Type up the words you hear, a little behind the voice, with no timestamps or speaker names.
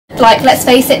Like, let's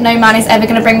face it, no man is ever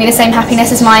going to bring me the same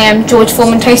happiness as my George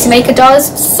Foreman toaster maker does.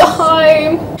 So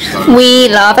we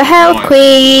love a health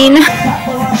queen. Cause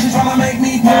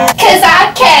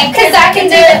I can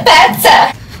do it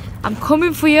better. I'm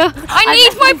coming for you. I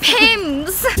need my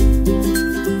Pims.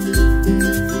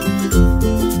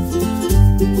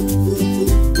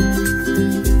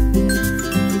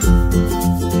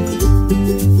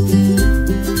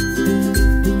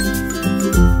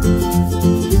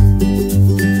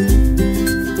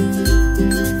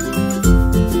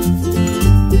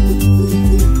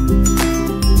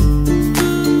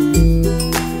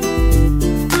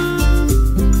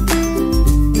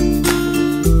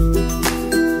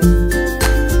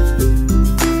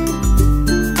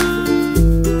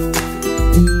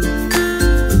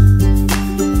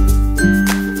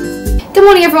 Good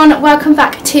morning everyone, welcome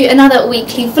back to another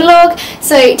weekly vlog.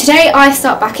 So today I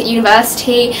start back at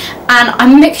university and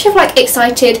I'm a mixture of like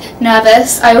excited,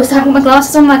 nervous. I also have my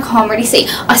glasses on and I can't really see.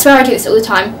 I swear I do this all the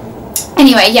time.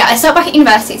 Anyway, yeah, I start back at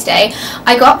university today.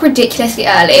 I got up ridiculously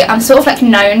early. I'm sort of like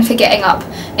known for getting up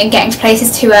and getting to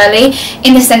places too early,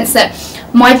 in the sense that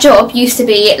my job used to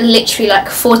be literally like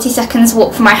 40 seconds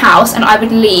walk from my house and I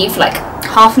would leave like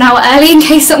half an hour early in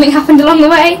case something happened along the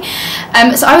way.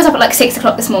 So I was up at like 6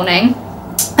 o'clock this morning.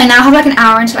 I now have like an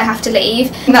hour until I have to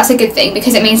leave. And that's a good thing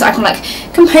because it means that I can like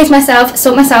compose myself,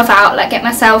 sort myself out, like get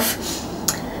myself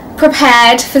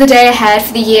prepared for the day ahead,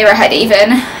 for the year ahead even.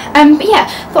 But yeah,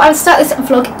 thought I would start this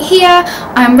vlog here.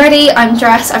 I'm ready, I'm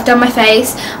dressed, I've done my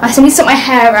face, I still need to sort my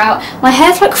hair out. My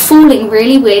hair's like falling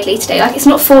really weirdly today, like it's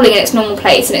not falling in its normal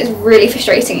place and it's really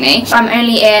frustrating me. I'm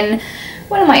only in,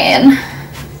 what am I in?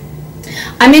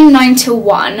 I'm in 9 till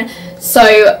 1. So,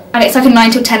 and it's like a 9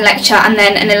 till 10 lecture and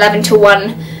then an 11 till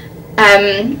 1,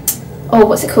 or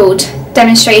what's it called?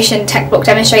 Demonstration, tech block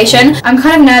demonstration. I'm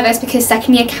kind of nervous because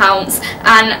second year counts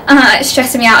and it's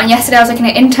stressing me out, and yesterday I was looking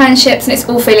at internships and it's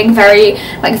all feeling very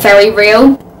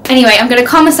real. Anyway, I'm going to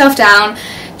calm myself down,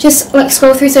 just like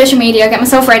scroll through social media, get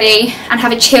myself ready and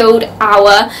have a chilled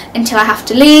hour until I have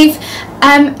to leave.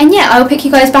 And yeah, I'll pick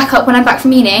you guys back up when I'm back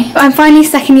from uni. I'm finally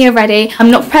second year ready. I'm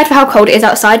not prepared for how cold it is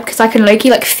outside because I can low-key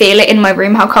like feel it in my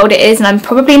room how cold it is, and I'm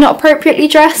probably not appropriately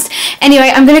dressed.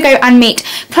 Anyway, I'm gonna go and meet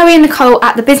Chloe and Nicole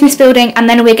at the business building and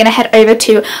then we're gonna head over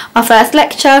to our first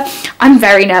lecture. I'm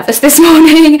very nervous this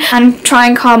morning and try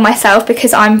and calm myself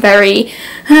because I'm very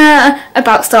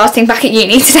about starting back at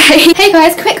uni today. Hey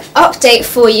guys, quick update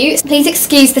for you. Please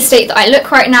excuse the state that I look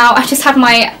right now. I just had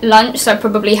my lunch, so I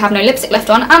probably have no lipstick left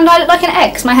on, and I look like an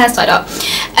egg because my hair's tied up.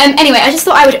 Anyway, I just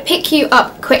thought I would pick you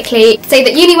up quickly, say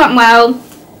that uni went well.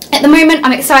 At the moment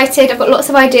I'm excited, I've got lots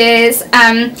of ideas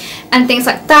and things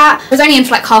like that. I was only in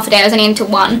for like half a day, I was only in till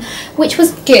 1, which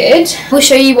was good. We'll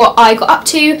show you what I got up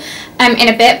to in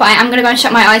a bit, but I am going to go and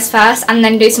shut my eyes first and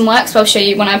then do some work, so I'll show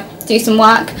you when I do some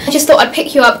work. I just thought I'd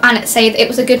pick you up and say that it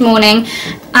was a good morning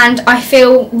and I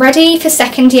feel ready for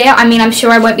second year. I mean, I'm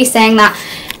sure I won't be saying that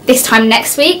this time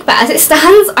next week, but as it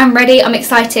stands, I'm ready, I'm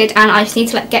excited, and I just need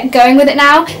to like get going with it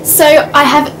now. So I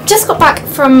have just got back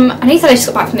from, I know you said I just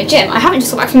got back from the gym. I haven't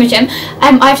just got back from the gym.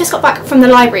 I've just got back from the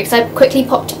library because I quickly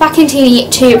popped back into uni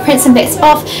to print some bits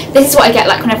off. This is what I get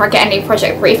like whenever I get a new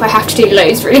project brief. I have to do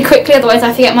loads really quickly, otherwise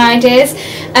I forget my ideas.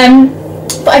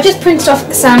 But I've just printed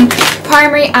off some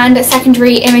primary and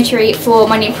secondary imagery for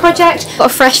my new project.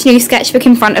 Got a fresh new sketchbook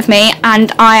in front of me,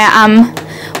 and I am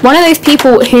one of those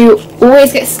people who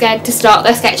always gets scared to start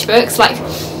their sketchbooks. Like,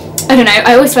 I don't know,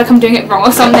 I always feel like I'm doing it wrong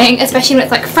or something, especially when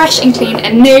it's like fresh and clean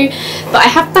and new. But I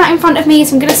have that in front of me,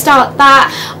 so I'm going to start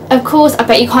that. Of course, I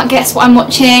bet you can't guess what I'm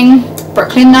watching.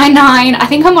 Brooklyn Nine-Nine. I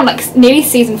think I'm on like nearly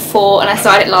season 4 and I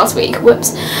started it last week.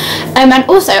 Whoops. And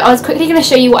also I was quickly going to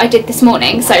show you what I did this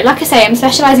morning. So like I say, I'm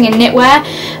specialising in knitwear,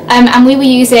 and we were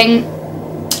using,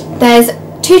 there's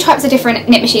 2 types of different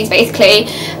knit machines basically,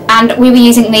 and we were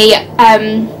using the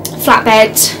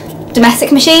flatbed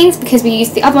domestic machines because we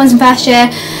used the other ones in first year,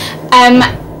 and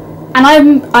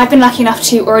I've been lucky enough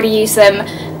to already use them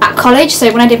at college.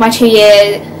 So when I did my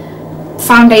 2-year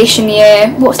foundation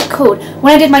year, what's it called,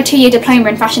 when I did my 2-year diploma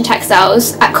in fashion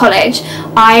textiles at college,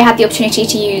 I had the opportunity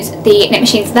to use the knit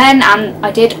machines then, and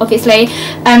I did obviously,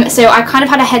 so I kind of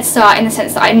had a head start in the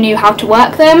sense that I knew how to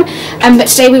work them. But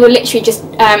today we were literally just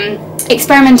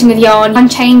experimenting with yarn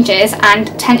changes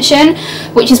and tension,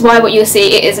 which is why what you'll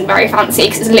see, it isn't very fancy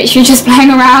because it's literally just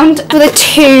playing around. For the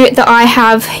 2 that I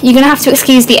have, you're gonna have to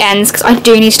excuse the ends because I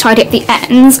do need to tidy up the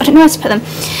ends. I don't know where to put them.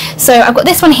 So I've got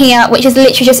this one here, which is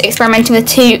literally just experimenting with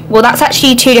 2, well that's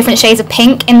actually 2 different shades of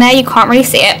pink in there, you can't really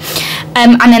see it.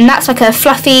 and then that's like a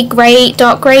fluffy grey,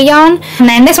 dark grey yarn. And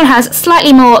then this one has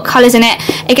slightly more colours in it.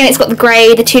 Again, it's got the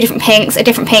grey, the 2 different pinks, a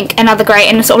different pink, another grey,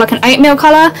 and sort of like an oatmeal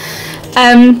colour.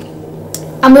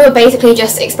 And we were basically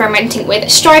just experimenting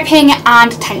with striping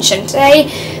and tension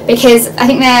today, because I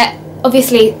think they're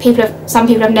obviously some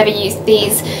people have never used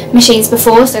these machines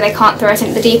before, so they can't throw us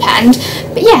into the deep end.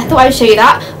 But yeah, thought I would show you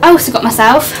that. I also got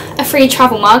myself a free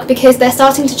travel mug because they're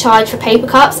starting to charge for paper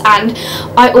cups, and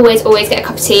I always get a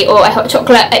cup of tea or a hot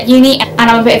chocolate at uni, and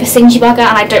I'm a bit of a stingy bugger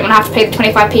and I don't want to have to pay the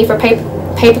 25p for a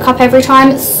paper cup every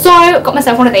time, so got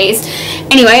myself one of these.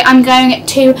 Anyway, I'm going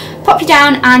to pop you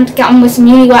down and get on with some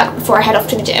uni work before I head off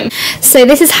to the gym. So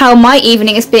this is how my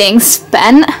evening is being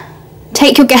spent.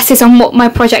 Take your guesses on what my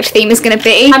project theme is going to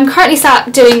be. I'm currently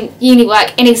sat doing uni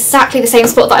work in exactly the same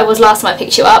spot that I was last time I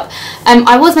picked you up.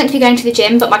 I was meant to be going to the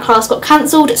gym, but my class got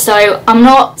cancelled, so I'm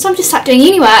just sat doing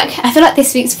uni work. I feel like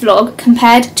this week's vlog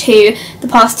compared to the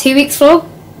past 2 weeks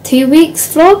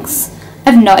vlogs,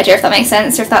 I have no idea if that makes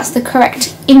sense or if that's the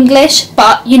correct English,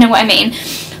 but you know what I mean,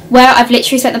 where I've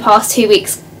literally spent the past 2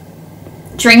 weeks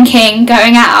drinking,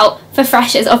 going out for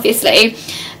freshers obviously,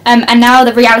 and now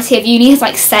the reality of uni has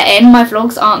like set in. My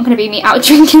vlogs aren't going to be me out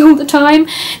drinking all the time.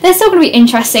 They're still going to be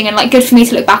interesting and like good for me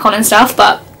to look back on and stuff,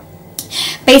 but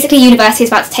basically university is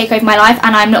about to take over my life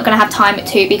and I'm not going to have time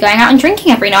to be going out and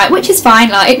drinking every night, which is fine.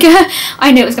 Like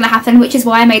I knew it was going to happen, which is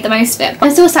why I made the most of it.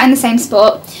 I'm still sat in the same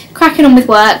spot, cracking on with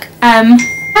work. I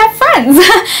have friends.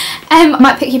 I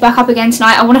might pick you back up again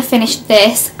tonight. I want to finish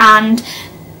this and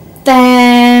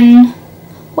then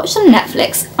watch some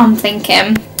Netflix, I'm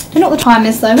thinking. I don't know what the time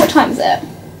is though. What time is it?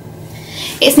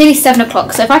 It's nearly 7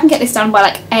 o'clock, so if I can get this done by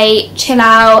like 8, chill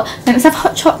out, make myself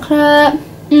hot chocolate,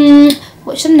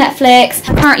 watch some Netflix.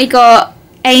 I've currently got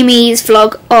Amy's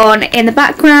vlog on in the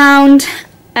background,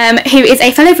 who is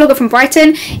a fellow vlogger from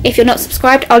Brighton. If you're not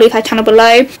subscribed, I'll leave her channel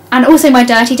below. And also my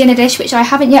dirty dinner dish, which I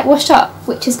haven't yet washed up,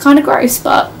 which is kind of gross,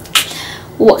 but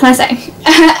what can I say?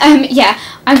 Yeah,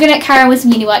 I'm going to carry on with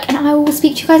some uni work and I will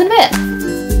speak to you guys in a bit.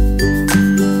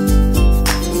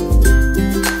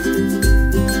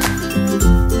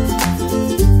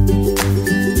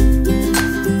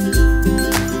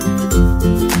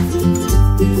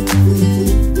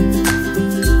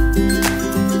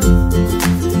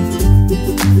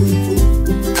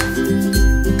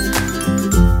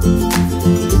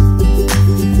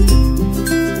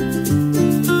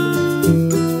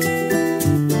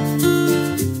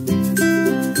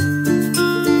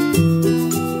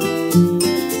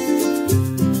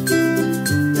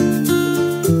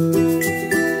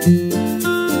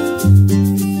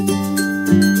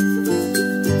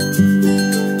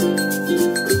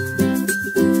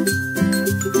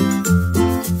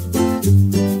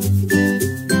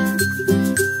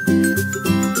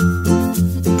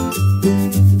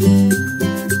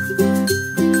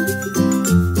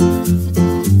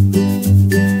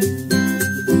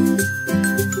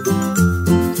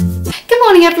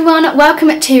 Everyone,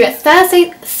 welcome to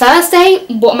Thursday,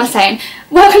 what am I saying?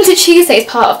 Welcome to Tuesday's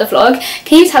part of the vlog.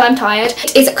 Can you tell I'm tired?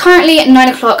 It's currently 9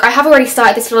 o'clock. I have already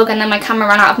started this vlog and then my camera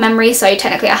ran out of memory, so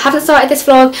technically I haven't started this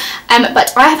vlog,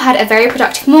 but I have had a very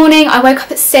productive morning. I woke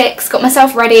up at 6, got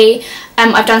myself ready,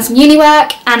 I've done some uni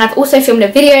work, and I've also filmed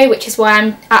a video, which is why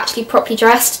I'm actually properly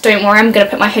dressed. Don't worry, I'm going to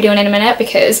put my hoodie on in a minute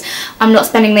because I'm not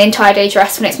spending the entire day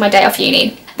dressed when it's my day off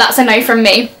uni. That's a no from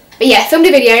me. But yeah, filmed a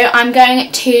video. I'm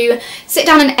going to sit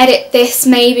down and edit this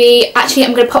maybe. Actually,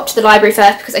 I'm going to pop to the library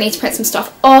first because I need to print some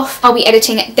stuff off. I'll be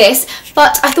editing this,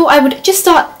 but I thought I would just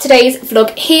start today's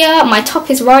vlog here. My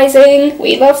top is rising.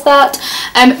 We love that.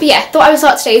 But yeah, thought I would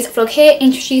start today's vlog here,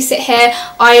 introduce it here.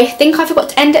 I think I forgot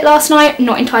to end it last night.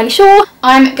 Not entirely sure.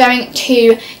 I'm going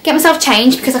to get myself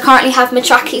changed because I currently have my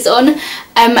trackies on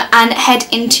and head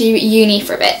into uni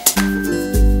for a bit.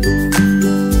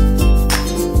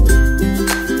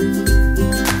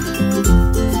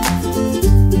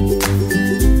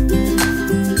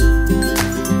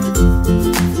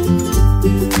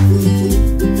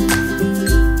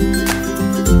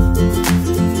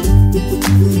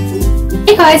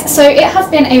 Guys, so it has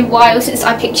been a while since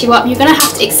I picked you up. You're gonna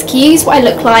have to excuse what I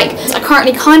look like. I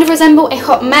currently kind of resemble a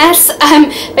hot mess.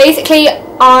 Basically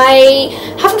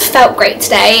I haven't felt great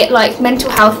today, like mental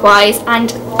health wise,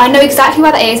 and I know exactly why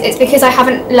that is. It's because I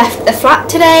haven't left the flat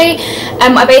today.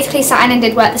 I basically sat in and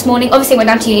did work this morning. Obviously went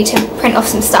down to uni to print off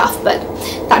some stuff, but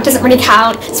that doesn't really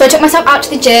count. So I took myself out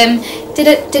to the gym, did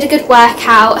a good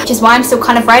workout, which is why I'm still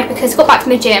kind of red, because I got back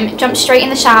from the gym, jumped straight in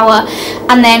the shower,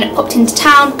 and then popped into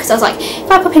town because I was like,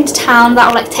 if I pop into town,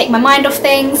 that'll like take my mind off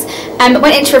things.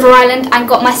 Went into River Island and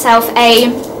got myself a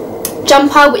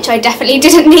jumper, which I definitely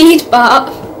didn't need,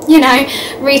 but you know,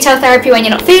 retail therapy when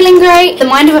you're not feeling great. The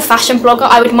mind of a fashion blogger,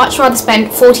 I would much rather spend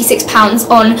 £46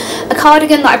 on a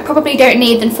cardigan that I probably don't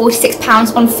need than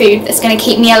 £46 on food that's going to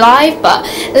keep me alive, but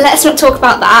let's not talk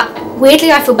about that.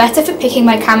 Weirdly, I feel better for picking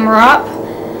my camera up.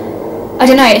 I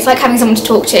don't know, it's like having someone to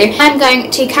talk to. I'm going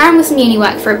to carry on with some uni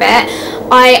work for a bit.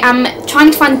 I am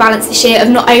trying to find the balance this year of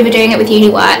not overdoing it with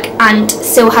uni work and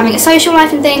still having a social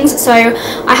life and things, so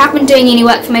I have been doing uni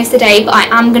work for most of the day, but I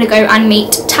am going to go and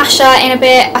meet Tasha in a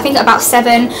bit. I think at about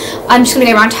 7. I'm just going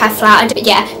to go around to her flat. But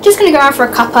yeah, just going to go around for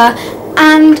a cuppa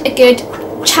and a good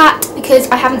chat because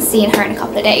I haven't seen her in a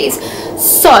couple of days.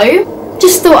 So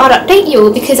just thought I'd update you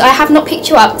all because I have not picked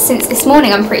you up since this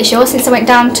morning, I'm pretty sure, since I went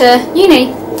down to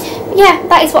uni. Yeah,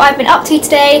 that is what I've been up to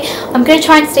today. I'm going to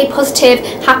try and stay positive,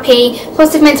 happy,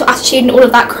 positive mental attitude and all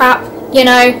of that crap, you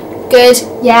know, good,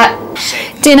 yeah.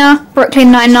 Dinner,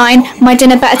 Brooklyn Nine-Nine. My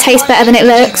dinner better taste better than it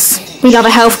looks. We love a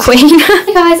health queen.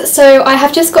 Hey guys, so I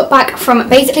have just got back from,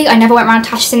 basically I never went around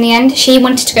Tasha's in the end. She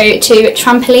wanted to go to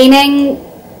trampolining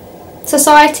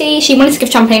society. She wanted to give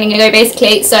trampolining a go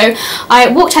basically, so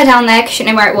I walked her down there because she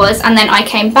didn't know where it was, and then I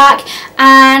came back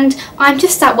and I'm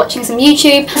just sat watching some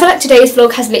YouTube. I feel like today's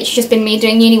vlog has literally just been me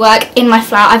doing uni work in my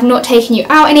flat. I've not taken you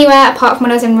out anywhere apart from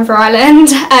when I was in River Island.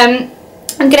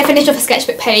 I'm going to finish off a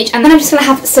sketchbook page and then I'm just going to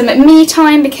have some me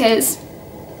time because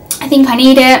I think I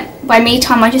need it. By me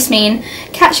time I just mean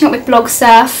catching up with blog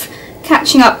stuff,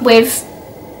 catching up with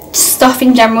stuff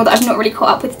in general that I've not really caught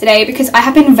up with today because I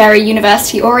have been very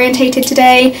university orientated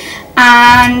today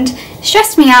and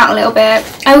stressed me out a little bit.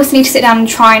 I also need to sit down and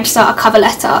try and start a cover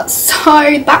letter,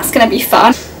 so that's going to be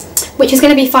fun. Which is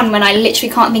going to be fun when I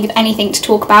literally can't think of anything to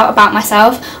talk about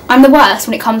myself. I'm the worst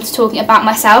when it comes to talking about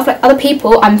myself. Like other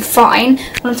people, I'm fine.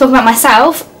 When I'm talking about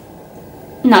myself,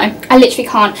 no, I literally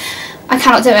can't. I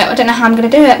cannot do it. I don't know how I'm going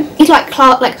to do it. It's like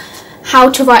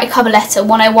how to write a cover letter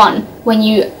 101 when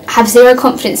you have zero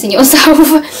confidence in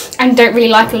yourself and don't really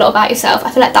like a lot about yourself.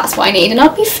 I feel like that's what I need and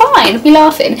I'll be fine, I'll be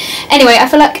laughing. Anyway, I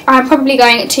feel like I'm probably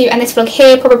going to end this vlog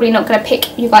here, probably not going to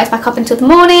pick you guys back up until the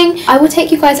morning. I will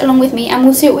take you guys along with me and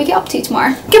we'll see what we get up to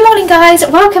tomorrow. Good morning guys,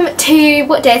 welcome to,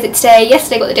 what day is it today?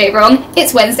 Yesterday I got the day wrong.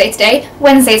 It's Wednesday today.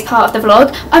 Wednesday is part of the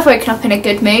vlog. I've woken up in a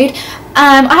good mood.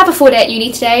 I have a full day at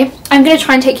uni today. I'm going to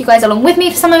try and take you guys along with me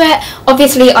for some of it.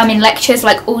 Obviously I'm in lectures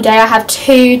like all day. I have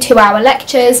two 2-hour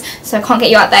lectures, so I can't get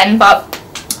you out then, but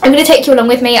I'm going to take you along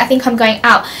with me. I think I'm going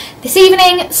out this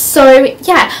evening, so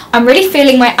yeah, I'm really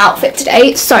feeling my outfit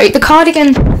today. So the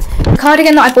cardigan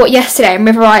that I bought yesterday in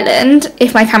River Island,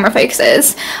 if my camera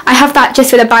focuses, I have that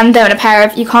just with a bandeau and a pair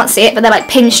of, you can't see it, but they're like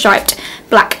pinstriped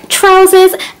black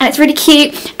trousers, and it's really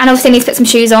cute. And obviously I need to put some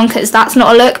shoes on because that's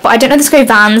not a look, but I don't know if this go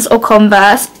Vans or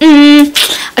Converse. I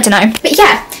don't know, but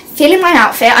yeah, feeling my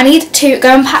outfit. I need to go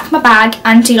and pack my bag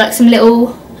and do like some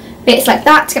little bits like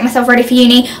that to get myself ready for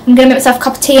uni. I'm going to make myself a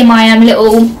cup of tea in my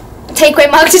little takeaway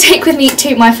mug to take with me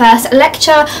to my first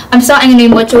lecture. I'm starting a new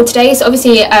module today, so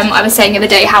obviously I was saying the other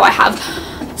day how I have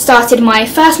started my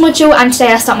first module and today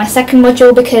I start my second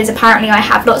module because apparently I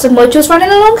have lots of modules running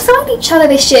alongside each other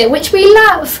this year, which we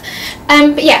love.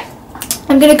 But yeah,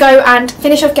 I'm going to go and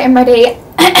finish off getting ready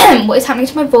what is happening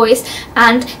to my voice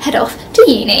and head off to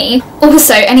uni.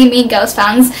 Also, any Mean Girls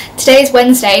fans, today is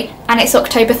Wednesday and it's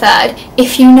October 3rd.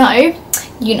 If you know,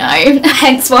 you know.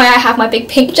 Hence why I have my big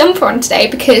pink jumper on today,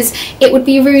 because it would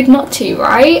be rude not to,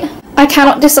 right? I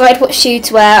cannot decide what shoe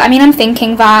to wear. I mean, I'm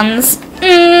thinking Vans.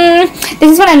 This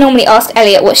is when I normally ask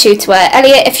Elliot what shoe to wear.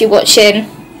 Elliot, if you're watching,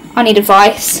 I need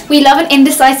advice. We love an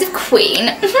indecisive queen.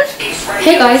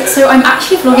 Hey guys, so I'm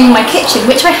actually vlogging in my kitchen,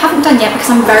 which I haven't done yet because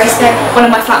I'm very scared one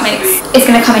of my flatmates is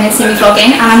going to come in and see me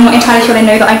vlogging, and I'm not entirely sure they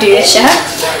know that I do this yet.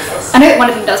 I know that one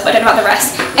of them does, but I don't know about the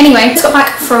rest. Anyway, just got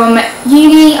back from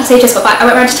uni. I say just got back. I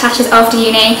went round to Tasha's after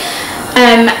uni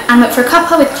and went for a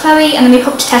cuppa with Chloe, and then we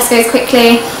popped to Tesco's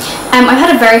quickly. I've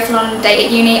had a very full-on day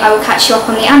at uni. I will catch you up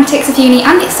on the antics of uni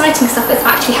and the exciting stuff that's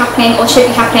actually happening or should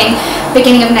be happening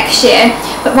beginning of next year.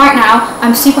 But right now,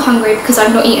 I'm super hungry because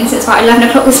I've not eaten since about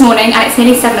 11 o'clock this morning and it's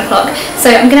nearly 7 o'clock.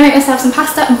 So I'm going to make myself some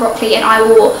pasta and broccoli and I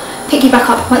will pick you back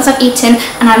up once I've eaten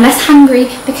and I'm less hungry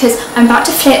because I'm about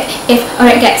to flip if I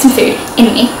don't get some food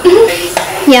in me.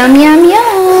 Yum, yum,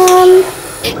 yum.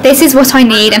 This is what I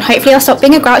need and hopefully I'll stop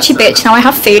being a grouchy bitch now I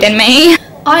have food in me.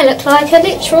 I look like a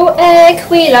literal egg.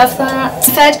 We love that.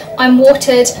 I'm fed, I'm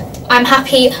watered, I'm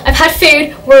happy, I've had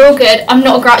food, we're all good. I'm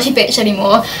not a grouchy bitch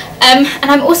anymore. And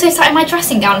I'm also sat in my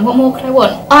dressing gown. What more could I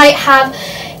want? I have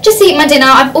just eaten my dinner.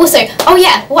 I've also, oh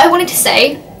yeah, what I wanted to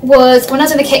say was when I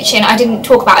was in the kitchen, I didn't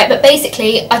talk about it, but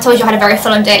basically I told you I had a very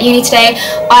full-on day at uni today.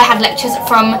 I had lectures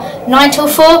from 9 till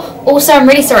 4. Also, I'm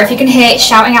really sorry if you can hear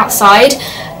shouting outside.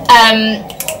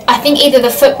 I think either the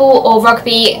football or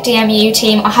rugby DMU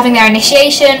team are having their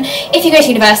initiation. If you go to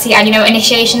university and you know what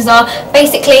initiations are,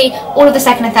 basically all of the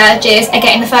second and third years are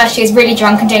getting the first years really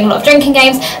drunk and doing a lot of drinking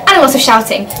games and a lot of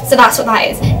shouting. So that's what that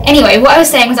is. Anyway, what I was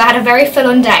saying was I had a very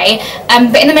full-on day,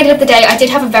 but in the middle of the day I did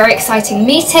have a very exciting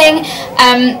meeting.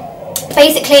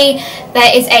 Basically,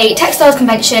 there is a textiles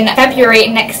convention February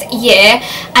next year,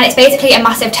 and it's basically a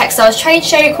massive textiles trade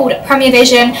show called Premier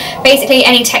Vision. Basically,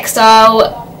 any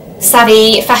textile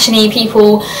savvy, fashiony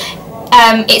people,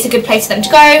 it's a good place for them to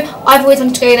go. I've always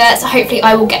wanted to go there, so hopefully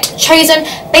I will get chosen.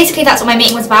 Basically, that's what my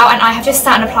meeting was about, and I have just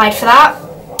sat and applied for that.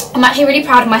 I'm actually really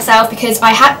proud of myself because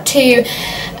I had to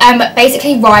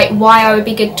basically write why I would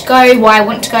be good to go, why I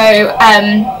want to go,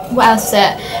 what else is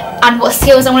it, and what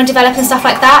skills I want to develop and stuff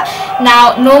like that.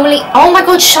 Now, normally, oh my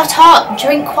god, shut up,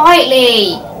 drink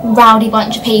quietly, rowdy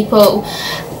bunch of people.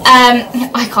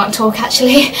 I can't talk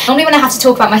actually. Normally when I have to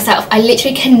talk about myself, I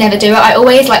literally can never do it. I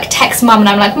always like text mum and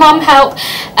I'm like, mum, help,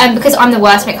 because I'm the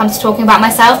worst when it comes to talking about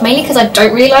myself, mainly because I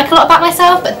don't really like a lot about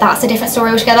myself, but that's a different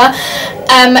story altogether.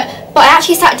 But I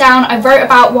actually sat down, I wrote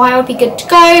about why I would be good to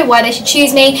go, why they should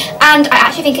choose me, and I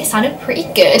actually think it sounded pretty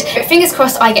good. But fingers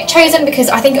crossed I get chosen because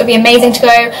I think it would be amazing to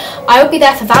go. I would be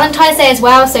there for Valentine's Day as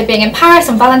well, so being in Paris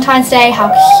on Valentine's Day,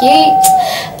 how cute.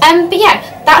 But yeah,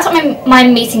 that's what my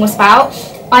meeting was about.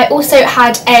 I also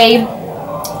had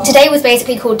today was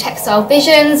basically called Textile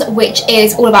Visions, which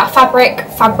is all about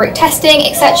fabric testing,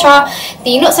 etc.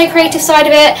 The not so creative side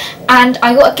of it, and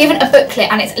I got given a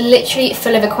booklet and it's literally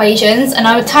full of equations, and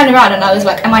I would turn around and I was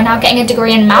like, am I now getting a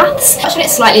degree in maths? I touched on it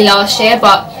slightly last year,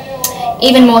 but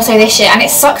even more so this year, and it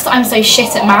sucks that I'm so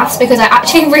shit at maths because I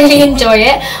actually really enjoy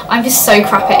it. I'm just so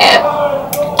crap at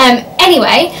it.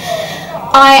 Anyway,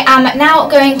 I am now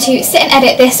going to sit and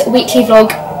edit this weekly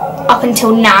vlog up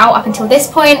until this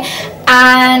point,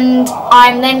 and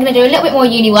I'm then going to do a little bit more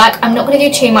uni work. I'm not going to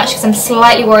do too much because I'm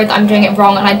slightly worried that I'm doing it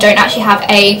wrong and I don't actually have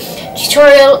a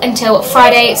tutorial until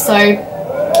Friday, so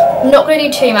I'm not going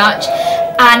to do too much.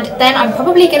 And then I'm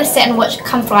probably going to sit and watch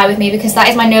Come Fly With Me because that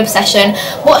is my new obsession.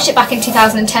 Watched it back in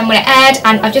 2010 when it aired,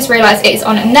 and I've just realised it is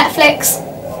on Netflix.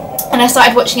 And I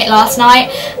started watching it last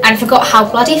night and forgot how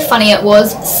bloody funny it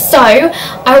was, so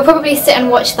I will probably sit and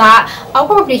watch that. I'll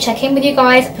probably check in with you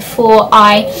guys before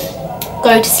I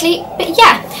go to sleep, but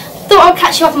yeah, thought I would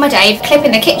catch you up on my day. The clip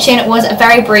in the kitchen was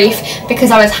very brief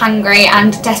because I was hungry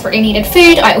and desperately needed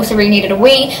food. I also really needed a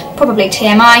wee, probably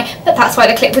TMI, but that's why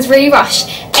the clip was really rushed.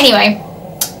 Anyway,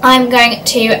 I'm going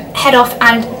to head off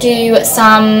and do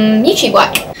some YouTube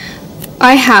work.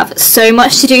 I have so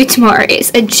much to do tomorrow, it's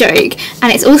a joke,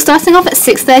 and it's all starting off at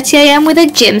 6:30 AM with a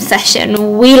gym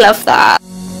session. We love that.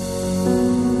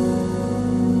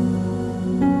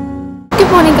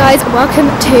 Good morning guys, welcome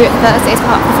to Thursday's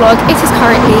part of the vlog. It is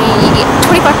currently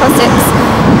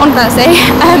 6:25 on Thursday.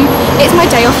 It's my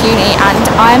day off uni and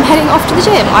I am heading off to the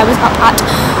gym. I was up at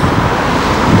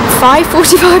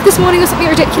 5:45 this morning or something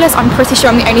ridiculous. I'm pretty sure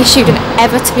I'm the only student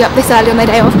ever to be up this early on their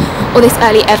day off, or this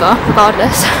early ever,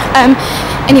 regardless.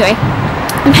 Anyway,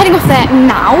 I'm heading off there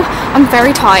now. I'm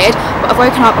very tired, but I've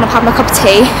woken up and I've had my cup of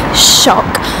tea. Shock.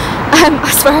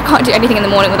 I swear I can't do anything in the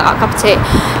morning without a cup of tea.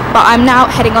 But I'm now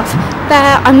heading off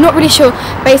there. I'm not really sure.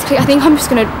 Basically, I think I'm just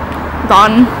going to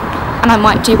run and I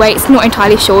might do weights. Not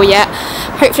entirely sure yet.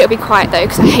 Hopefully it'll be quiet though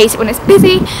because I hate it when it's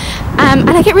busy. And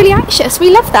I get really anxious. We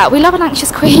love that. We love an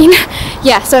anxious queen.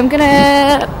 Yeah, so I'm going to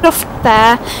head off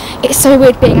there. It's so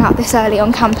weird being out this early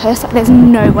on campus. Like, there's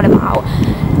no one about.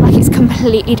 Like, it's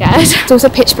completely dead. It's also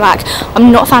pitch black.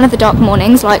 I'm not a fan of the dark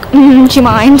mornings. Like, do you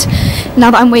mind? Now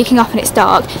that I'm waking up and it's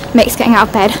dark, it makes getting out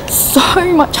of bed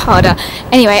so much harder.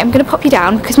 Anyway, I'm going to pop you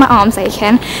down because my arm's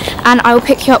aching, and I will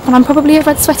pick you up when I'm probably a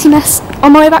red sweaty mess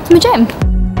on my way back from the gym.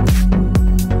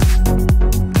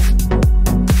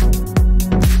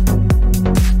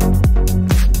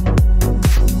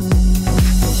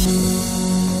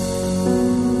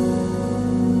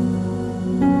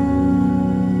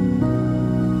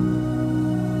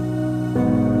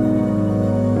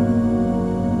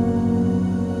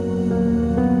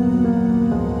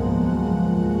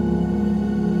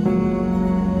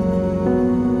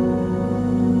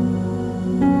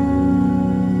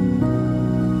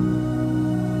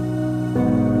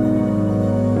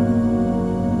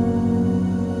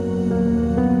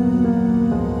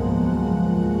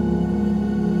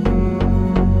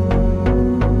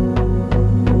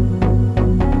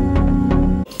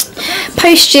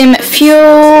 Post-gym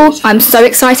fuel. I'm so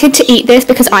excited to eat this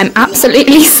because I'm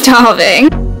absolutely starving.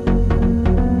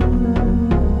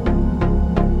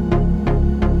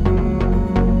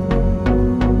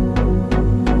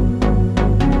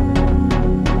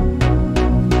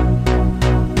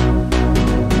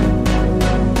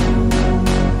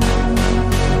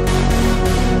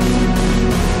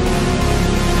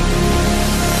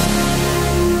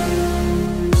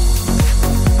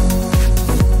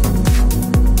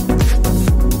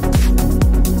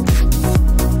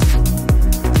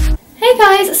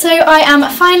 Guys, so I am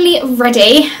finally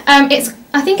ready.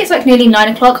 I think it's like nearly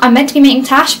 9 o'clock. I'm meant to be meeting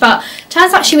Tash, but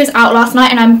turns out she was out last night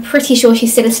and I'm pretty sure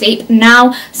she's still asleep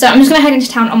now. So I'm just going to head into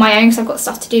town on my own because I've got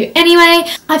stuff to do anyway.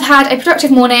 I've had a productive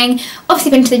morning,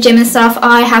 obviously been to the gym and stuff.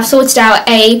 I have sorted out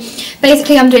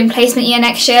basically I'm doing placement year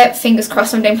next year. Fingers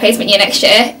crossed I'm doing placement year next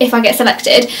year if I get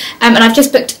selected. And I've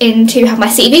just booked in to have my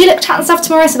CV looked at and stuff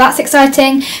tomorrow, so that's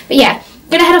exciting. But yeah, I'm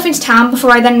going to head off into town before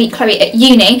I then meet Chloe at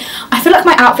uni. I feel like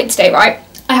my outfit today, right?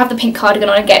 I have the pink cardigan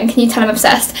on again, can you tell I'm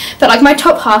obsessed? But like my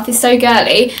top half is so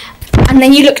girly, and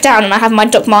then you look down and I have my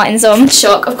Doc Martens on.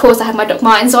 Shock, of course I have my Doc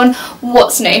Martens on,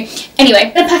 what's new? Anyway,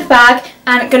 I'm gonna pack a bag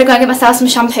and I'm gonna go and get myself some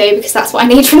shampoo because that's what I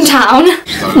need from town.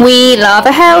 We love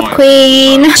a health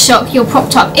queen. Shock, you're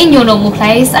propped up in your normal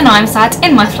place and I'm sat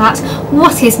in my flat.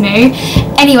 What is new?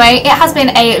 Anyway, it has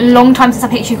been a long time since I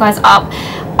picked you guys up.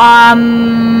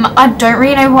 I don't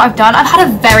really know what I've done. I've had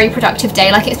a very productive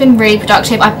day, like it's been really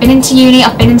productive. I've been into uni,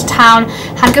 I've been into town,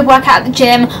 had a good workout at the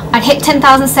gym. I'd hit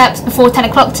 10,000 steps before 10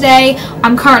 o'clock today.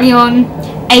 I'm currently on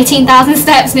 18,000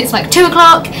 steps and it's like 2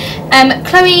 o'clock.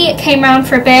 Chloe came round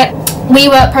for a bit. We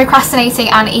were procrastinating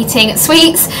and eating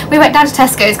sweets. We went down to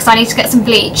Tesco's because I need to get some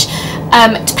bleach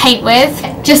to paint with,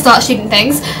 just start shooting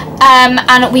things.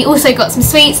 And we also got some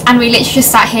sweets and we literally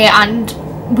just sat here and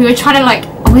we were trying to like,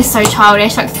 we're so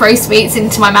childish, like throw sweets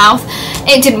into my mouth.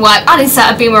 It didn't work. I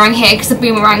insert a boomerang here because the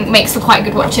boomerang makes for quite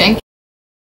good watching.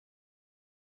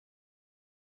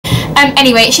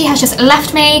 Anyway, she has just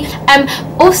left me.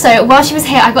 Also, while she was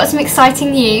here, I got some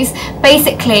exciting news.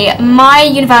 Basically, my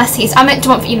universities, I'm at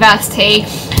Montfort University,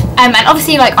 and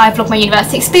obviously like I vlog my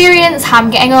university experience, how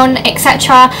I'm getting on,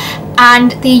 etc.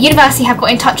 And the university have got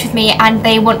in touch with me and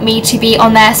they want me to be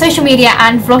on their social media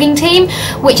and vlogging team,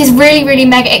 which is really, really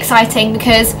mega exciting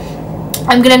because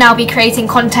I'm going to now be creating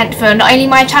content for not only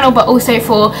my channel but also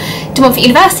for De Montfort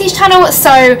University's channel. So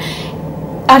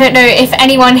I don't know if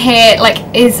anyone here like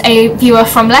is a viewer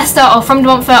from Leicester or from De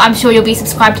Montfort, I'm sure you'll be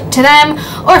subscribed to them,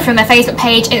 or if you're on their Facebook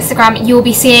page, Instagram, you'll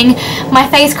be seeing my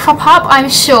face crop up, I'm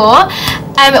sure,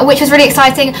 which was really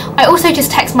exciting. I also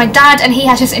just texted my dad and he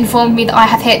has just informed me that I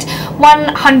have hit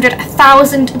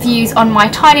 100,000 views on my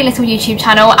tiny little YouTube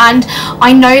channel, and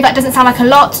I know that doesn't sound like a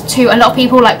lot to a lot of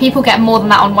people, like people get more than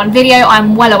that on one video,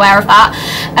 I'm well aware of that,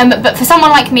 but for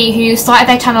someone like me who started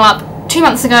their channel up 2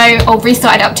 months ago, or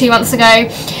restarted up 2 months ago,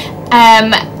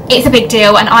 it's a big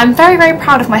deal and I'm very, very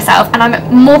proud of myself, and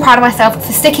I'm more proud of myself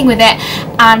for sticking with it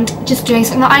and just doing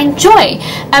something that I enjoy.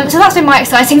 So that's been my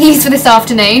exciting news for this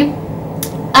afternoon.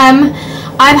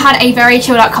 I've had a very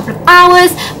chilled out couple of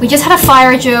hours. We just had a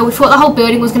fire drill. We thought the whole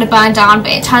building was going to burn down,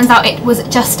 but it turns out it was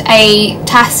just a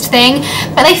test thing,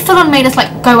 but they full on made us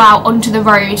like go out onto the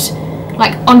road,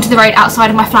 like onto the road outside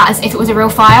of my flat as if it was a real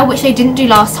fire, which they didn't do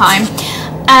last time.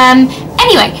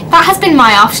 Anyway, that has been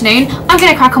my afternoon. I'm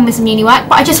going to crack on with some uni work,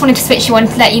 but I just wanted to switch you on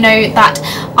to let you know that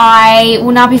I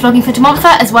will now be vlogging for De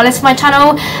Montfort as well as for my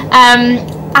channel,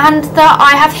 and that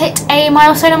I have hit a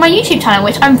milestone on my YouTube channel,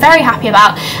 which I'm very happy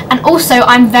about. And also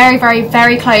I'm very, very,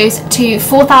 very close to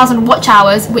 4,000 watch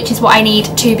hours, which is what I need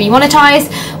to be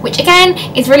monetized, which again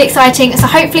is really exciting. So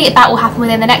hopefully that will happen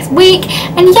within the next week.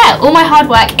 And yeah, all my hard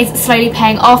work is slowly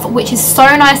paying off, which is so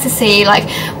nice to see. Like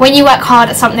when you work hard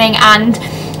at something and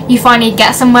you finally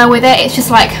get somewhere with it, it's just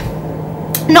like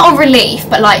not a relief,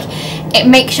 but like it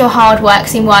makes your hard work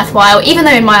seem worthwhile, even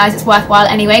though in my eyes it's worthwhile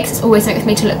anyway because it's always something for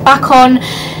me to look back on.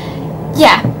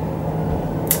 Yeah,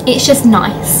 it's just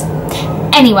nice.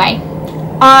 Anyway,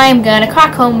 I'm gonna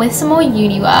crack on with some more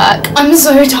uni work. I'm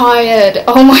so tired,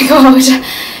 oh my god.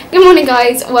 Good morning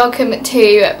guys, welcome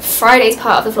to Friday's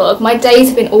part of the vlog. My days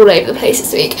have been all over the place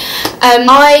this week.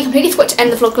 I completely forgot to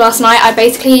end the vlog last night. I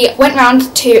basically went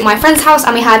round to my friend's house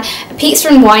and we had a pizza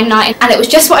and wine night, and it was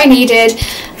just what I needed.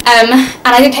 And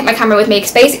I didn't take my camera with me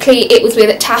because basically it was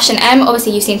with Tash and Em.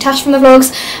 Obviously you've seen Tash from the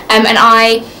vlogs, and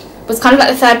I was kind of like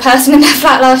the third person in their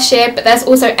flat last year, but there's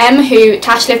also Em who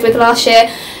Tash lived with last year,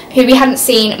 who we hadn't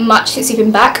seen much since we've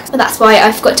been back, but that's why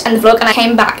I forgot to end the vlog and I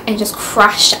came back and just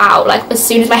crashed out. Like as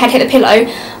soon as my head hit the pillow,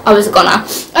 I was a goner.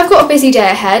 I've got a busy day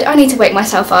ahead. I need to wake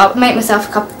myself up, make myself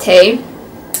a cup of tea.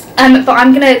 But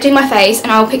I'm gonna do my face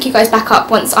and I'll pick you guys back up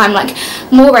once I'm like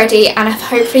more ready and I've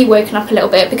hopefully woken up a little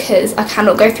bit, because I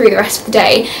cannot go through the rest of the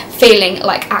day feeling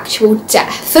like actual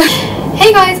death.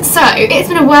 Hey guys, so it's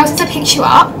been a while since I picked you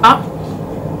up.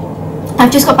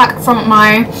 I've just got back from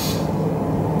my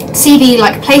CV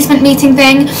like placement meeting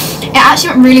thing. It actually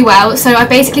went really well. So I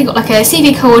basically got like a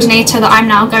CV coordinator that I'm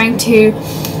now going to,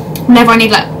 whenever I need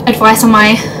like advice on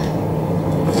my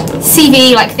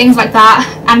CV, like things like that,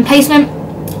 and placement.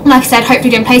 Like I said,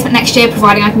 hopefully doing placement next year,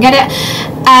 providing I can get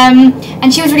it.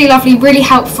 and she was really lovely, really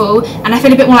helpful, and I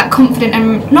feel a bit more like confident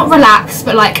and not relaxed,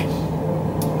 but like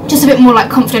just a bit more like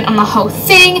confident on the whole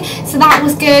thing, so that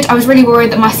was good. I was really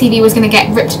worried that my CV was going to get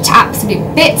ripped to absolute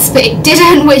bits, but it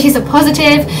didn't, which is a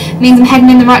positive. It means I'm heading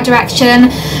in the right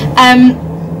direction.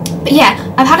 But yeah,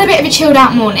 I've had a bit of a chilled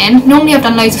out morning. Normally I've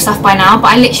done loads of stuff by now,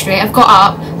 but I've got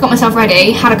up, got myself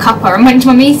ready, had a cuppa and went to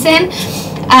my meeting,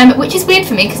 which is weird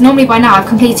for me because normally by now I've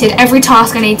completed every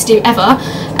task I need to do ever.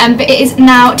 But it is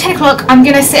now 10 o'clock. I'm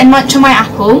going to sit and munch on my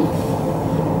apple,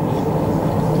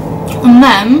 and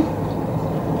then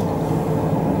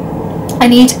I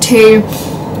need to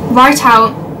write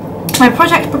out my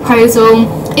project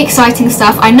proposal, exciting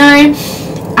stuff, I know,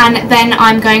 and then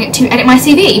I'm going to edit my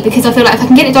CV because I feel like if I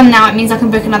can get it done now, it means I can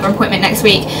book another appointment next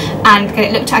week and get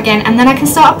it looked at again, and then I can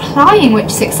start applying, which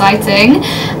is exciting.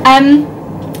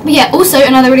 But yeah, also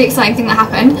another really exciting thing that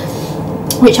happened,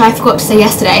 which I forgot to say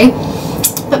yesterday,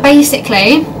 but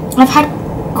basically I've had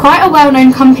quite a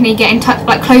well-known company get in touch,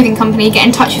 like clothing company, get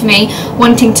in touch with me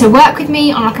wanting to work with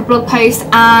me on like a blog post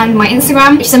and my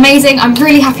Instagram, which is amazing. I'm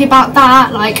really happy about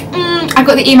that. Like I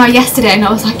got the email yesterday and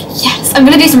I was like, yes, I'm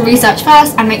gonna do some research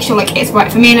first and make sure like it's right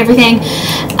for me and everything.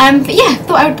 But yeah,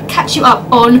 thought I would catch you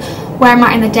up on where I'm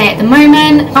at in the day at the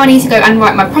moment. I need to go and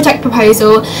write my project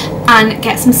proposal and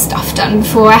get some stuff done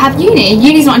before I have uni.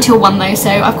 Uni's not until 1 though, so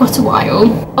I've got a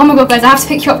while. Oh my god guys, I have to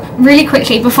pick you up really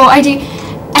quickly before I do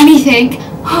anything.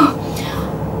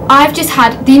 I've just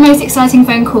had the most exciting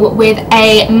phone call with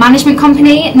a management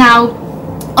company. Now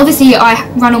obviously I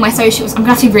run all my socials, I'm going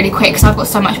to have to be really quick because I've got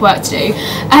so much work to do,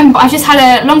 but I've just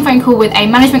had a long phone call with a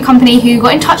management company who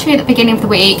got in touch with me at the beginning of the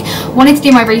week, wanted to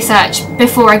do my research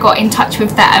before I got in touch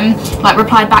with them, like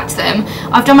replied back to them.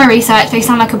 I've done my research, they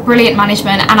sound like a brilliant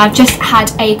management, and I've just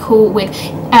had a call with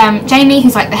Jamie,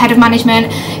 who's like the head of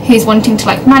management, who's wanting to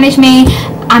like manage me,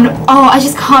 and oh, I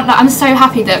just can't, like, I'm so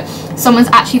happy that someone's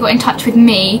actually got in touch with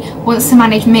me, wants to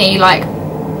manage me. Like,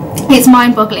 it's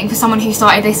mind-boggling for someone who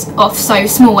started this off so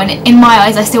small, and in my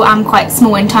eyes I still am quite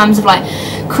small in terms of like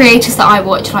creators that I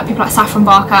watch, like people like Saffron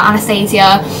Barker,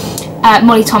 Anastasia,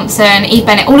 Molly Thompson, Eve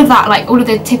Bennett, all of that, like all of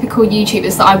the typical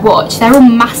YouTubers that I watch, they're all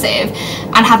massive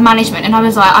and have management, and I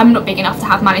was like, I'm not big enough to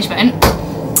have management.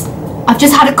 I've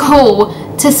just had a call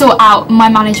to sort out my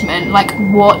management. Like,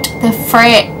 what the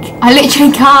frick? I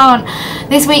literally can't.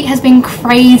 This week has been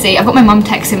crazy. I've got my mum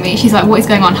texting me. She's like, what is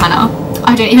going on, Hannah?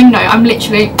 I don't even know. I'm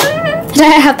literally... Today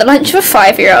I had the lunch of a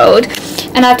 5-year-old,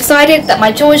 and I've decided that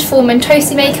my George Foreman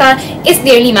toasty maker is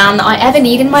the only man that I ever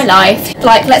need in my life.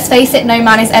 Like, let's face it, no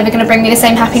man is ever going to bring me the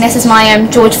same happiness as my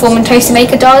George Foreman toasty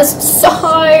maker does. So,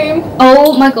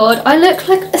 oh my god, I look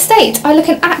like a state. I look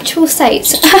an actual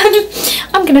state.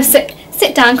 I'm going to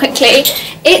sit down quickly.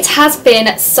 It has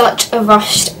been such a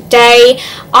rushed day.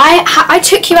 I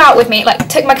took you out with me, like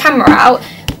took my camera out,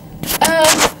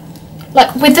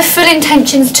 like with the full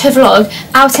intentions to vlog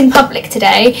out in public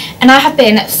today, and I have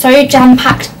been so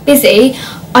jam-packed busy,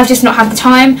 I've just not had the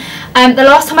time. The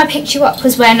last time I picked you up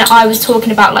was when I was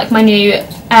talking about like my new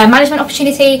management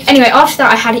opportunity. Anyway, after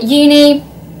that I had uni.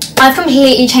 I've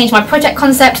completely changed my project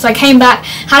concept, so I came back,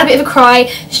 had a bit of a cry,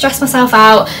 stressed myself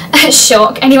out.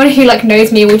 Shock. Anyone who like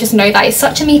knows me will just know that is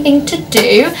such a me thing to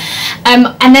do.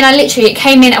 And then I literally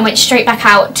came in and went straight back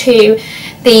out to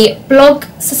the blog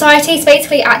society. So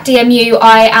basically at DMU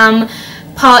I am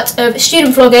part of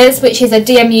Student Vloggers, which is a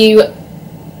DMU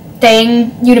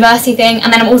thing, university thing,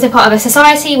 and then I'm also part of a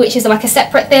society, which is like a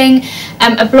separate thing,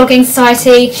 a blogging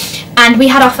society. And we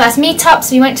had our first meetup,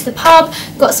 so we went to the pub,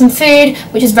 got some food,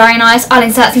 which was very nice. I'll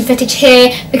insert some footage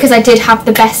here because I did have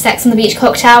the best Sex on the Beach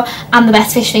cocktail and the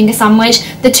best fish finger sandwich,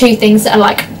 the two things that are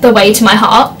like the way to my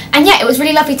heart. And yeah, it was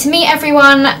really lovely to meet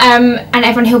everyone, and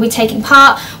everyone who will be taking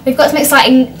part. We've got some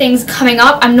exciting things coming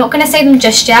up. I'm not going to say them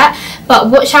just yet, but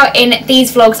watch out in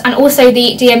these vlogs, and also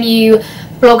the DMU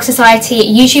Blog Society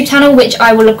YouTube channel, which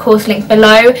I will of course link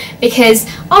below because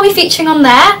I'll be featuring on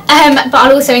there, but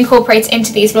I'll also incorporate it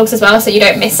into these vlogs as well so you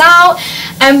don't miss out.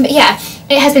 But yeah,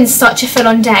 it has been such a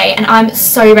full-on day and I'm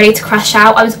so ready to crash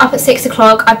out. I was up at 6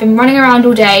 o'clock, I've been running around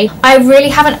all day. I really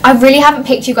haven't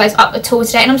picked you guys up at all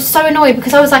today, and I'm so annoyed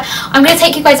because I was like, I'm going to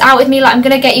take you guys out with me, like I'm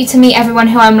going to get you to meet everyone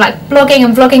who I'm like blogging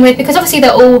and vlogging with, because obviously they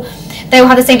all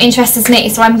have the same interests as me,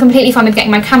 so I'm completely fine with getting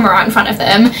my camera out in front of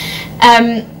them.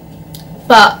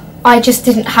 But I just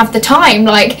didn't have the time.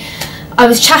 Like, I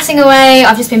was chatting away,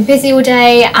 I've just been busy all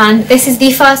day, and this is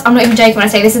the first, I'm not even joking when I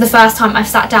say this is the first time I've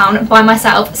sat down by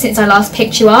myself since I last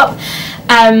picked you up.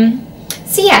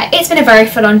 So yeah, it's been a very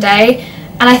full-on day,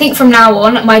 and I think from now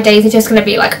on my days are just going to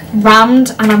be like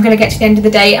rammed, and I'm going to get to the end of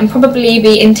the day and probably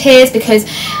be in tears because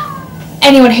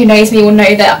anyone who knows me will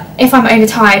know that if I'm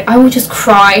overtired, I will just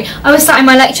cry. I was sat in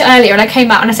my lecture earlier and I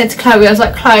came out and I said to Chloe, I was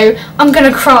like, Chloe, I'm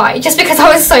gonna cry, just because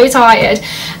I was so tired.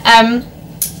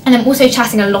 And I'm also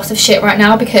chatting a lot of shit right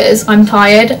now because I'm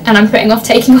tired and I'm putting off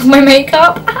taking off my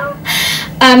makeup.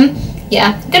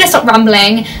 Yeah, gonna stop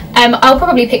rambling. I'll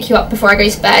probably pick you up before I go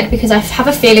to bed because I have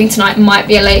a feeling tonight might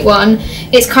be a late one.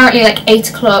 It's currently like 8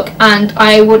 o'clock and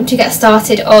I want to get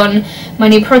started on my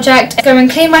new project. Go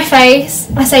and clean my face.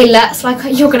 I say let's, like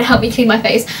you're gonna help me clean my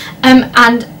face. And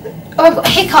oh, I've got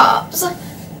hiccups.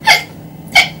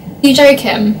 You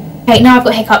joking? Okay, now I've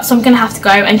got hiccups, so I'm going to have to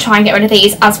go and try and get rid of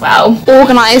these as well.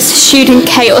 Organised student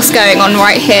chaos going on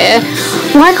right here.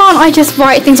 Why can't I just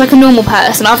write things like a normal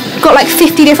person? I've got like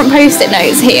 50 different post-it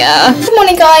notes here. Good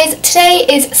morning, guys. Today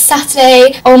is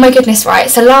Saturday. Oh my goodness, right.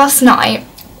 So last night,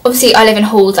 obviously I live in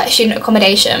halls, like student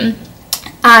accommodation,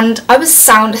 and I was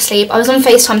sound asleep. I was on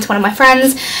FaceTime to one of my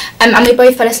friends, and we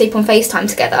both fell asleep on FaceTime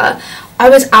together. I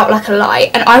was out like a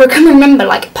light, and I can remember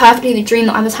like perfectly the dream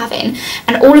that I was having,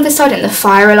 and all of a sudden the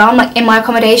fire alarm like in my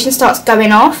accommodation starts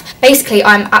going off. Basically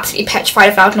I'm absolutely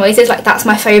petrified of loud noises, like that's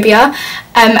my phobia,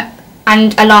 and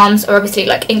alarms are obviously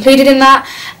like included in that.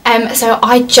 So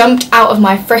I jumped out of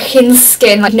my freaking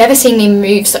skin, like never seen me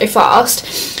move so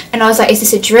fast, and I was like, is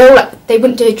this a drill? Like they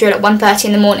wouldn't do a drill at 1:30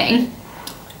 in the morning.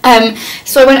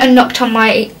 So I went and knocked on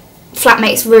my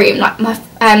flatmate's room, like my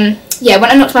yeah,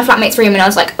 when I knocked on my flatmate's room and I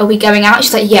was like, are we going out?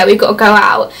 She's like, yeah, we've got to go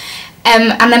out.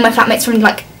 And then my flatmates from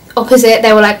like opposite,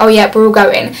 they were like, oh yeah, we're all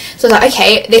going. So I was like,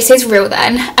 okay, this is real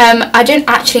then. I don't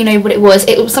actually know what it was.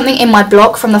 It was something in my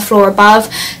block from the floor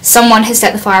above. Someone has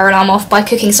set the fire alarm off by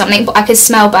cooking something, but I could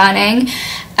smell burning.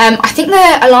 I think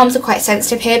the alarms are quite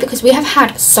sensitive here because we have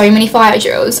had so many fire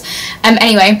drills.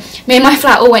 Anyway, me and my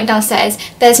flat all went downstairs.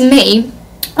 There's me.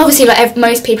 Obviously, like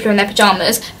most people are in their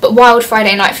pyjamas, but wild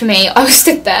Friday night for me. I was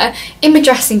stood there in my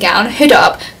dressing gown, hood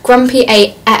up, grumpy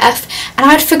AF, and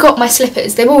I had forgot my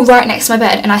slippers. They were all right next to my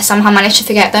bed, and I somehow managed to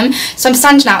forget them. So I'm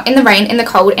standing out in the rain, in the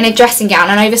cold, in a dressing gown,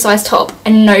 an oversized top,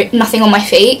 and nothing on my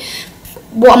feet.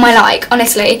 What am I like,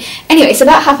 honestly? Anyway, so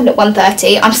that happened at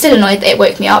 1:30. I'm still annoyed that it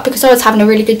woke me up because I was having a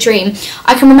really good dream.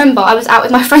 I can remember I was out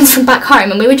with my friends from back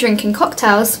home and we were drinking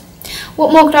cocktails.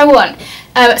 What more could I want?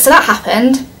 So that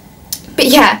happened. But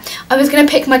yeah, I was going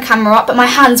to pick my camera up, but my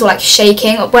hands were like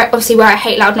shaking, obviously where I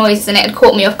hate loud noises and it had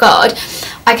caught me off guard.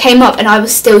 I came up and I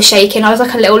was still shaking. I was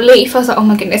like a little leaf. I was like, oh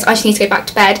my goodness, I just need to go back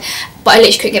to bed. But I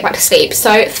literally couldn't get back to sleep.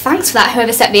 So thanks for that,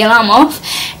 whoever set the alarm off.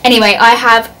 Anyway, I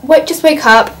have just woke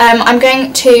up. I'm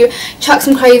going to chuck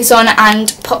some clothes on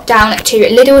and pop down to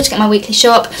Lidl to get my weekly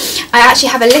shop. I actually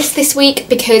have a list this week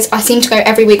because I seem to go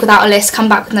every week without a list, come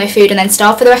back with no food and then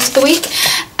starve for the rest of the week.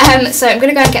 So I'm going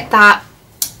to go and get that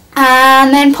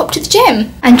and then pop to the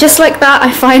gym. And just like that, I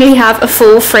finally have a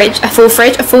full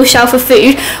shelf of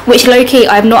food, which low-key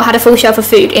I've not had a full shelf of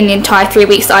food in the entire 3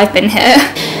 weeks that I've been here.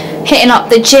 Hitting up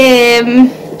the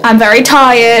gym. I'm very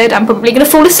tired. I'm probably going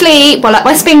to fall asleep while at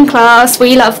my spin class.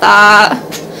 We love that.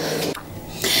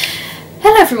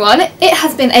 Hello everyone, it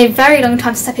has been a very long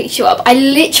time since I picked you up. I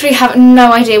literally have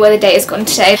no idea where the day has gone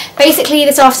today. Basically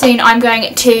this afternoon I'm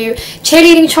going to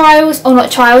cheerleading trials, or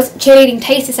not trials, cheerleading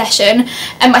taster session.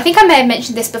 I think I may have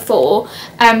mentioned this before,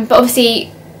 but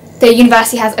obviously the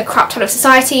university has a crap ton of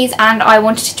societies and I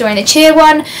wanted to join the cheer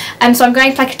one, so I'm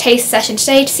going to like a taster session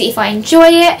today to see if I enjoy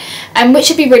it, which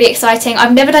should be really exciting.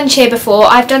 I've never done cheer before.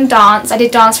 I've done dance. I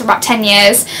did dance for about 10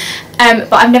 years.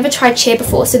 But I've never tried cheer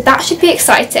before, so that should be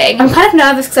exciting. I'm kind of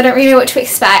nervous because I don't really know what to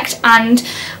expect, and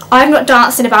I've not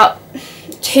danced in about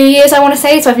 2 years, I want to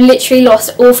say, so I've literally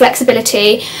lost all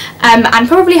flexibility, and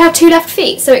probably have 2 left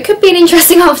feet, so it could be an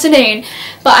interesting afternoon.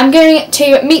 But I'm going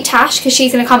to meet Tash because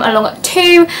she's going to come along at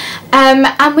 2, and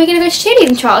we're going to go to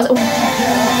cheerleading trials. Oh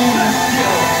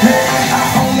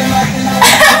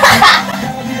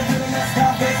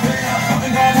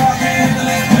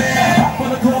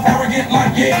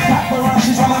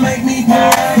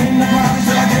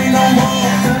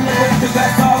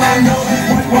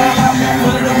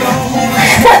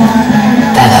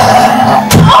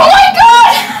my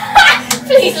god!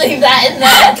 Please leave that in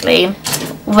there.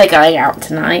 We're going out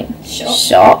tonight.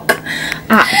 Shock.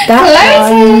 At that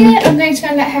time. I'm going to go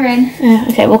and let her in. Yeah,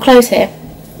 okay, we'll close here.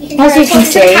 As you can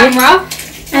see,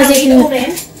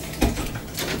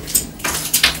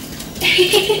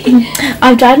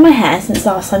 I've dyed my hair since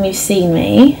last time you've seen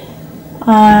me.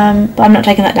 But I'm not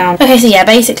taking that down. Okay, so yeah,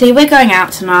 basically we're going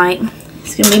out tonight.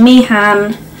 It's gonna be me,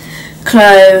 Han,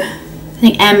 Chloe, I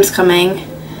think Em's coming,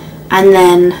 and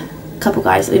then a couple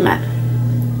guys that we met.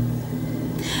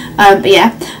 But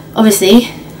yeah, obviously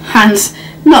Han's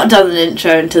not done an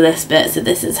intro into this bit, so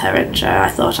this is her intro. I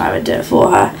thought I would do it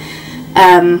for her.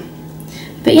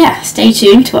 But yeah, stay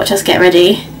tuned to watch us get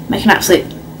ready, make an absolute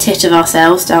tit of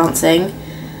ourselves dancing.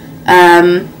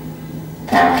 Wait!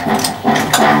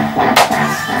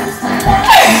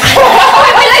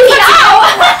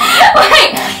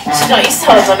 She's not used to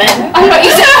hold them in. I'm not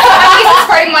used to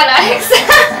spraying my legs. Let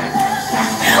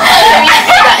me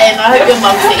put that in. I hope your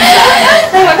mum sees that.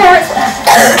 No, my parents.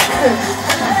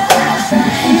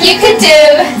 You could do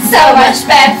so much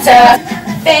better.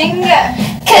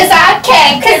 Cause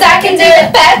I can do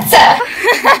it better.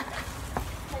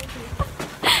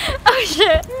 Oh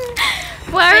shit.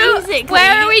 Where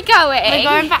are we going? We're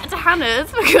going back to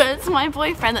Hannah's because my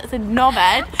boyfriend that's a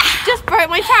knobhead just broke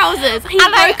my trousers. He's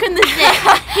broken the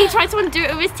zip. He tried to undo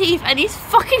it with his teeth and he's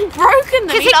fucking broken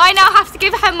them. Because I now have to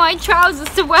give her my trousers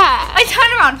to wear. I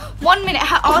turn around, 1 minute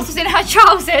her arse was in her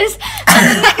trousers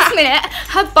and the next minute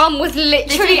her bum was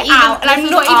literally out and I'm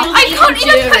not even, I can't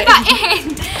even put that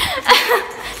in.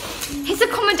 His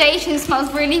accommodation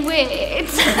smells really weird.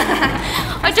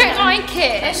 I don't like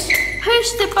it.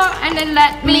 Push the button and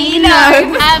let me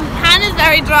know. Hannah's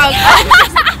very drunk.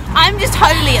 I'm just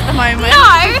holy at the moment.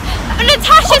 No,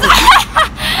 Natasha's.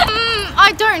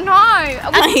 I don't know.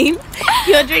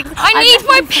 Your drink. I need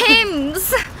my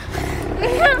Pims.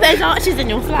 There's arches in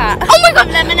your flat. Oh my god.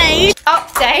 Lemonade.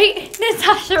 Update.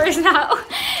 Natasha is now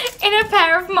in a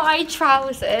pair of my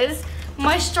trousers.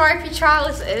 My stripy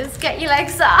trousers, get your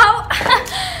legs out,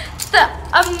 that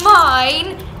are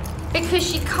mine because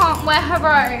she can't wear her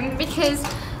own because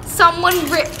someone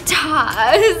ripped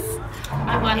hers.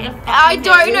 I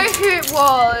don't know who it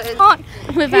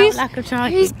was. Without lack of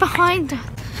trying. Who's behind us?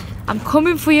 I'm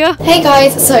coming for you. Hey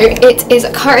guys, so it is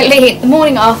currently the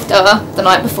morning after the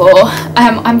night before.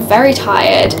 I'm very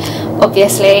tired,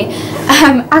 obviously,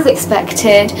 as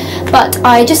expected, but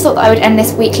I just thought that I would end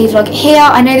this weekly vlog here.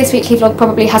 I know this weekly vlog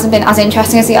probably hasn't been as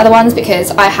interesting as the other ones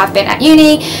because I have been at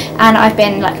uni and I've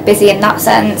been like busy in that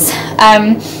sense,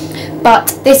 but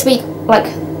this week,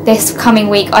 this coming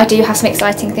week, I do have some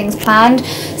exciting things planned,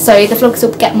 so the vlogs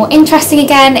will get more interesting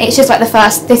again. It's just like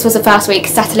this was the first week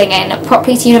settling in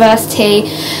properly to university,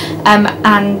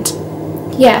 and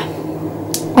yeah,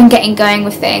 I'm getting going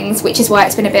with things, which is why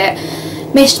it's been a bit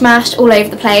mishmashed all over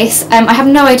the place. I have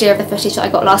no idea of the footage that I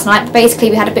got last night, but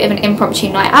basically we had a bit of an impromptu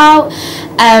night out,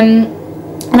 and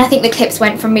I think the clips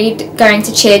went from me going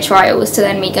to cheer trials to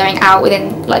then me going out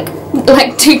within like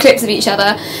 2 clips of each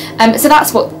other, so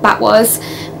that's what that was.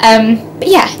 But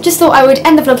yeah, just thought I would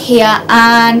end the vlog here,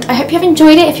 and I hope you have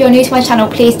enjoyed it. If you're new to my channel,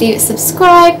 please do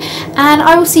subscribe, and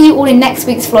I will see you all in next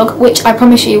week's vlog, which I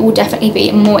promise you will definitely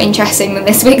be more interesting than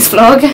this week's vlog.